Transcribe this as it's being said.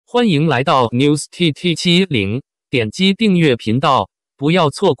欢迎来到 News TT70，点击订阅频道，不要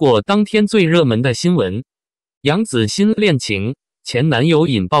错过当天最热门的新闻。杨紫新恋情，前男友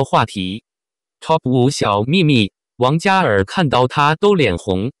引爆话题。Top 5小秘密，王嘉尔看到他都脸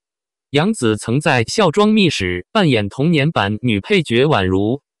红。杨紫曾在《孝庄秘史》扮演童年版女配角宛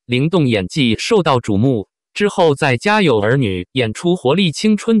如，灵动演技受到瞩目。之后在《家有儿女》演出活力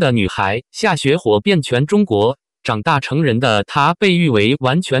青春的女孩，下学火遍全中国。长大成人的她被誉为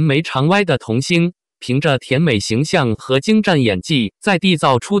完全没常歪的童星，凭着甜美形象和精湛演技，在缔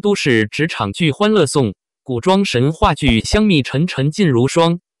造出都市职场剧《欢乐颂》、古装神话剧《香蜜沉沉烬如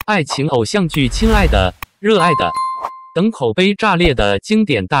霜》、爱情偶像剧《亲爱的》、热爱的等口碑炸裂的经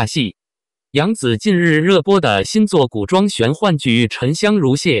典大戏。杨紫近日热播的新作古装玄幻剧《沉香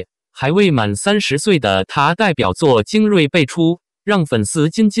如屑》，还未满30岁的她代表作精锐辈出，让粉丝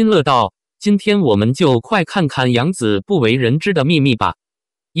津津乐道。今天我们就快看看杨紫不为人知的秘密吧。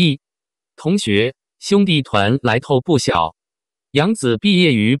同学兄弟团来头不小。杨紫毕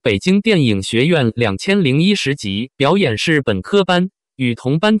业于北京电影学院2010级表演系本科班，与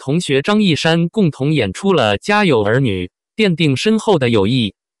同班同学张一山共同演出了《家有儿女》，奠定深厚的友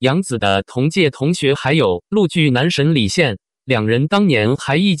谊。杨紫的同届同学还有陆剧男神李现，两人当年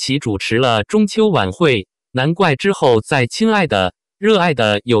还一起主持了中秋晚会，难怪之后在《亲爱的》热爱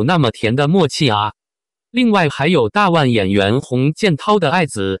的有那么甜的默契啊！另外还有大腕演员洪建涛的爱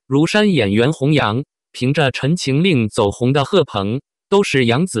子，如山演员洪阳，凭着《陈情令》走红的贺鹏，都是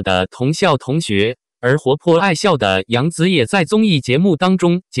杨紫的同校同学。而活泼爱笑的杨紫也在综艺节目当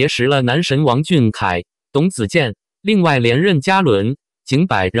中结识了男神王俊凯、董子健，另外连任嘉伦、景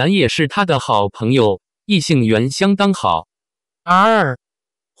柏然也是他的好朋友，异性缘相当好。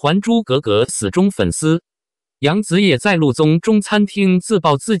还珠格格死忠粉丝。杨紫也在录综中餐厅自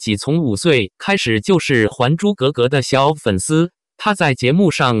曝自己从5岁开始就是《还珠格格》的小粉丝。她在节目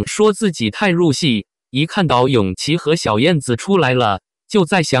上说自己太入戏，一看到永琪和小燕子出来了，就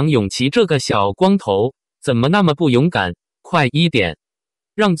在想永琪这个小光头怎么那么不勇敢，快一点。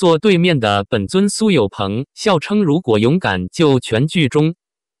让坐对面的本尊苏有朋笑称如果勇敢就全剧终。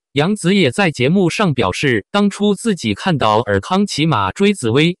杨紫也在节目上表示，当初自己看到尔康骑马追紫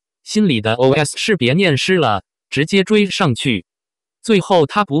薇，心里的 OS 是别念诗了，直接追上去。最后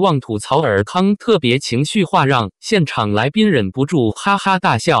他不忘吐槽尔康特别情绪化，让现场来宾忍不住哈哈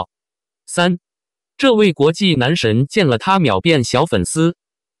大笑。这位国际男神见了他秒变小粉丝。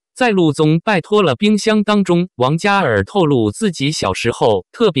在录综拜托了冰箱当中，王嘉尔透露自己小时候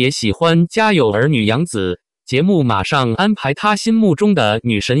特别喜欢家有儿女杨紫，节目马上安排他心目中的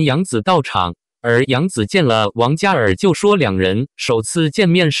女神杨紫到场。而杨紫见了王嘉尔就说，两人首次见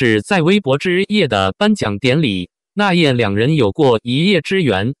面是在微博之夜的颁奖典礼，那夜两人有过一夜之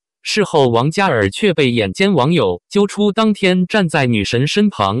缘。事后王嘉尔却被眼尖网友揪出当天站在女神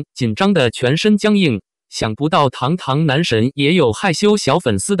身旁，紧张的全身僵硬。想不到堂堂男神也有害羞小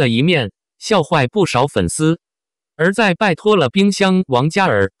粉丝的一面，笑坏不少粉丝。而在拜托了冰箱，王嘉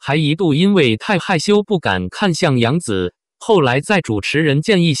尔还一度因为太害羞不敢看向杨紫。后来在主持人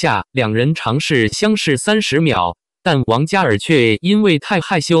建议下，两人尝试相视30秒，但王嘉尔却因为太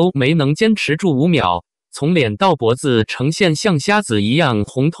害羞没能坚持住5秒，从脸到脖子呈现像瞎子一样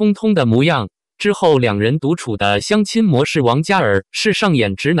红彤彤的模样。之后两人独处的相亲模式，王嘉尔是上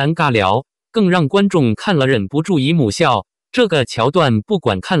演直男尬聊，更让观众看了忍不住姨母笑。这个桥段不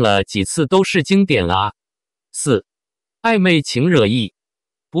管看了几次都是经典啊。暧昧情惹意。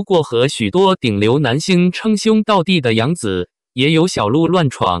不过和许多顶流男星称兄道弟的杨紫，也有小鹿乱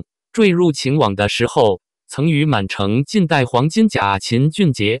闯、坠入情网的时候。曾与满城近代黄金甲秦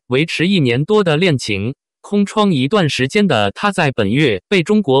俊杰维持1年多的恋情，空窗一段时间的他在本月被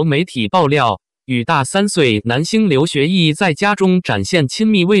中国媒体爆料，与大3岁男星刘学义在家中展现亲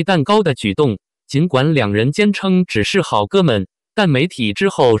密喂蛋糕的举动。尽管两人坚称只是好哥们，但媒体之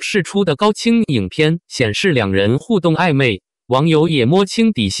后释出的高清影片显示两人互动暧昧。网友也摸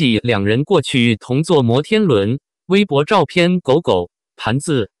清底细，两人过去同坐摩天轮，微博照片狗狗、盘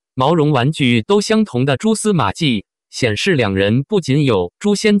子、毛绒玩具都相同的蛛丝马迹，显示两人不仅有《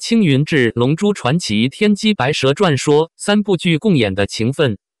诛仙青云志》《龙珠传奇》《天机白蛇传说》3部剧共演的情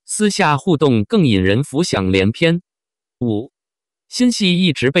分，私下互动更引人浮想联翩。新戏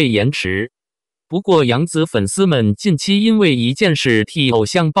一直被延迟。不过杨紫粉丝们近期因为一件事替偶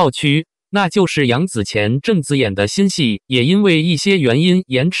像抱屈，那就是杨紫前阵子演的新戏也因为一些原因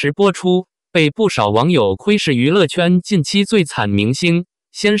延迟播出，被不少网友窥视娱乐圈近期最惨明星。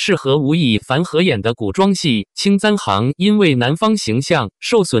先是和吴亦凡合演的古装戏《青簪行》，因为男方形象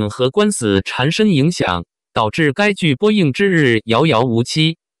受损和官司缠身影响，导致该剧播映之日遥遥无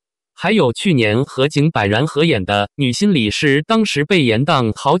期。还有去年和井柏然合演的《女心理师》，当时被延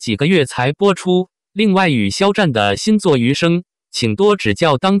档好几个月才播出。另外与肖战的新作《余生》，请多指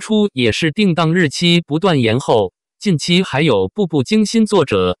教，当初也是定档日期不断延后。近期还有《步步惊心》作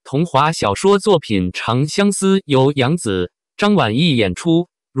者童话小说作品《长相思》，由杨紫、张晚意演出，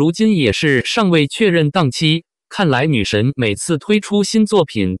如今也是尚未确认档期。看来女神每次推出新作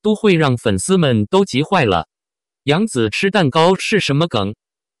品都会让粉丝们都急坏了。杨紫吃蛋糕是什么梗？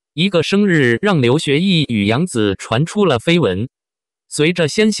一个生日让刘学义与杨紫传出了绯闻。随着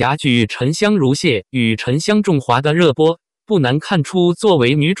仙侠剧《沉香如屑》与《沉香重华》的热播，不难看出，作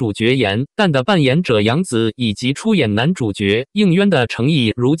为女主角颜淡的扮演者杨紫，以及出演男主角应渊的程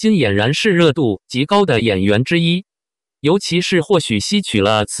毅，如今俨然是热度极高的演员之一。尤其是或许吸取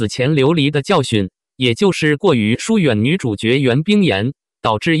了此前流离的教训，也就是过于疏远女主角袁冰妍，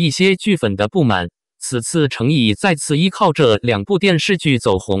导致一些剧粉的不满。此次程毅再次依靠这2部电视剧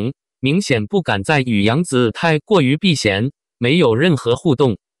走红，明显不敢再与杨紫太过于避嫌，没有任何互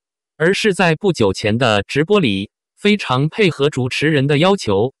动，而是在不久前的直播里非常配合主持人的要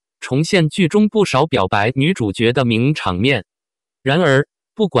求，重现剧中不少表白女主角的名场面。然而，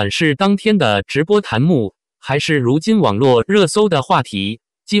不管是当天的直播弹幕，还是如今网络热搜的话题，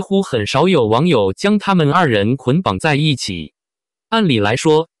几乎很少有网友将他们2人捆绑在一起。按理来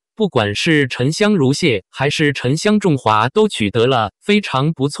说，不管是沉香如屑还是沉香重华，都取得了非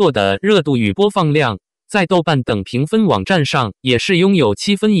常不错的热度与播放量，在豆瓣等评分网站上也是拥有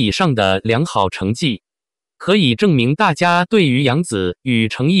7分以上的良好成绩，可以证明大家对于杨紫与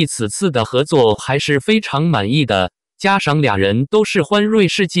程毅此次的合作还是非常满意的。加上2人都是欢瑞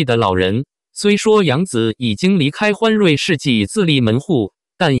世纪的老人，虽说杨紫已经离开欢瑞世纪自立门户，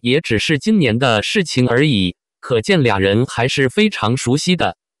但也只是今年的事情而已，可见2人还是非常熟悉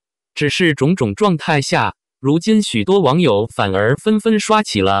的。只是种种状态下，如今许多网友反而纷纷刷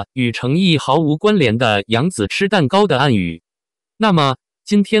起了与程毅毫无关联的杨紫吃蛋糕的暗语。那么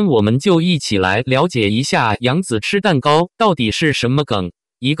今天我们就一起来了解一下杨紫吃蛋糕到底是什么梗，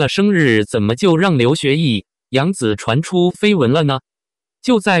一个生日怎么就让刘学义、杨紫传出绯闻了呢？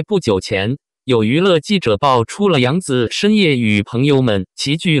就在不久前，有娱乐记者爆出了杨紫深夜与朋友们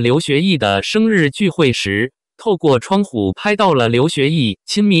齐聚刘学义的生日聚会时，透过窗户拍到了刘学义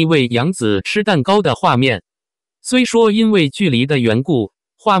亲密喂杨紫吃蛋糕的画面。虽说因为距离的缘故，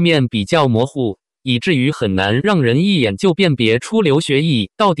画面比较模糊，以至于很难让人一眼就辨别出刘学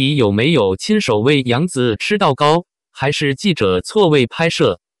义到底有没有亲手喂杨紫吃到糕，还是记者错位拍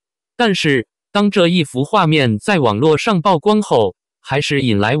摄。但是当这一幅画面在网络上曝光后，还是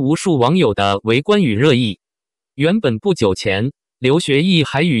引来无数网友的围观与热议。原本不久前，刘学义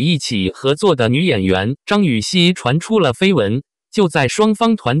还与一起合作的女演员张雨绮传出了绯闻，就在双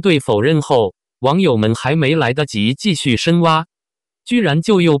方团队否认后，网友们还没来得及继续深挖，居然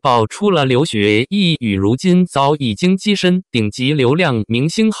就又爆出了刘学义与如今早已经跻身顶级流量明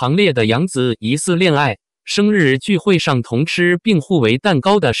星行列的杨紫疑似恋爱，生日聚会上同吃并互为蛋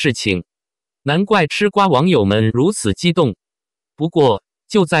糕的事情。难怪吃瓜网友们如此激动。不过，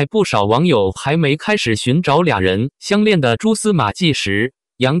就在不少网友还没开始寻找2人相恋的蛛丝马迹时，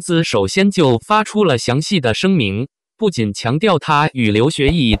杨紫首先就发出了详细的声明，不仅强调她与刘学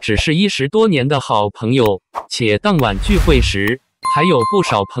义只是10多年的好朋友，且当晚聚会时还有不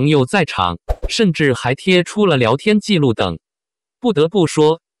少朋友在场，甚至还贴出了聊天记录等。不得不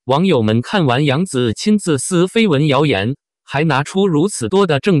说，网友们看完杨紫亲自撕绯闻谣言，还拿出如此多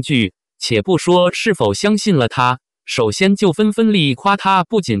的证据，且不说是否相信了他，首先就纷纷力夸他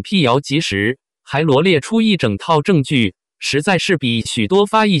不仅辟谣及时，还罗列出一整套证据，实在是比许多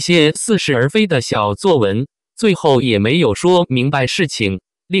发一些似是而非的小作文，最后也没有说明白事情，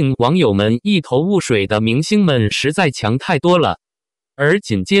令网友们一头雾水的明星们实在强太多了。而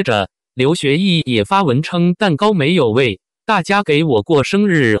紧接着，刘学义也发文称蛋糕没有喂，大家给我过生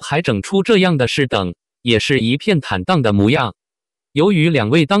日还整出这样的事等，也是一片坦荡的模样。由于2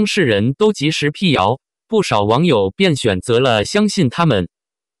位当事人都及时辟谣，不少网友便选择了相信他们。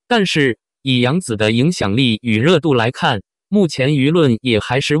但是以杨紫的影响力与热度来看，目前舆论也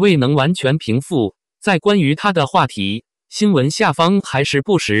还是未能完全平复，在关于她的话题，新闻下方还是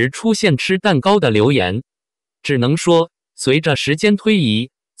不时出现吃蛋糕的留言。只能说，随着时间推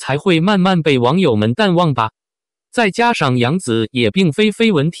移，才会慢慢被网友们淡忘吧。再加上杨紫也并非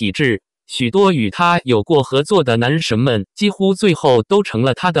绯闻体质，许多与她有过合作的男神们几乎最后都成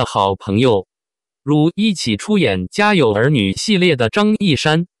了她的好朋友，如一起出演《家有儿女》系列的张一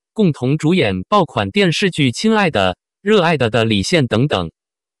山，共同主演爆款电视剧《亲爱的》、热爱的李现等等。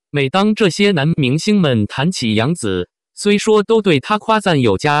每当这些男明星们谈起杨紫，虽说都对她夸赞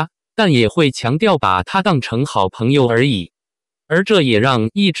有加，但也会强调把她当成好朋友而已。而这也让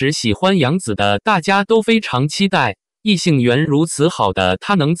一直喜欢杨子的大家都非常期待，异性缘如此好的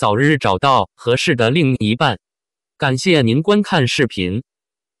他能早日找到合适的另一半。感谢您观看视频。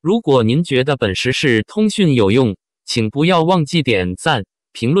如果您觉得本时事通讯有用，请不要忘记点赞、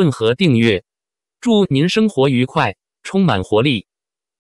评论和订阅。祝您生活愉快，充满活力。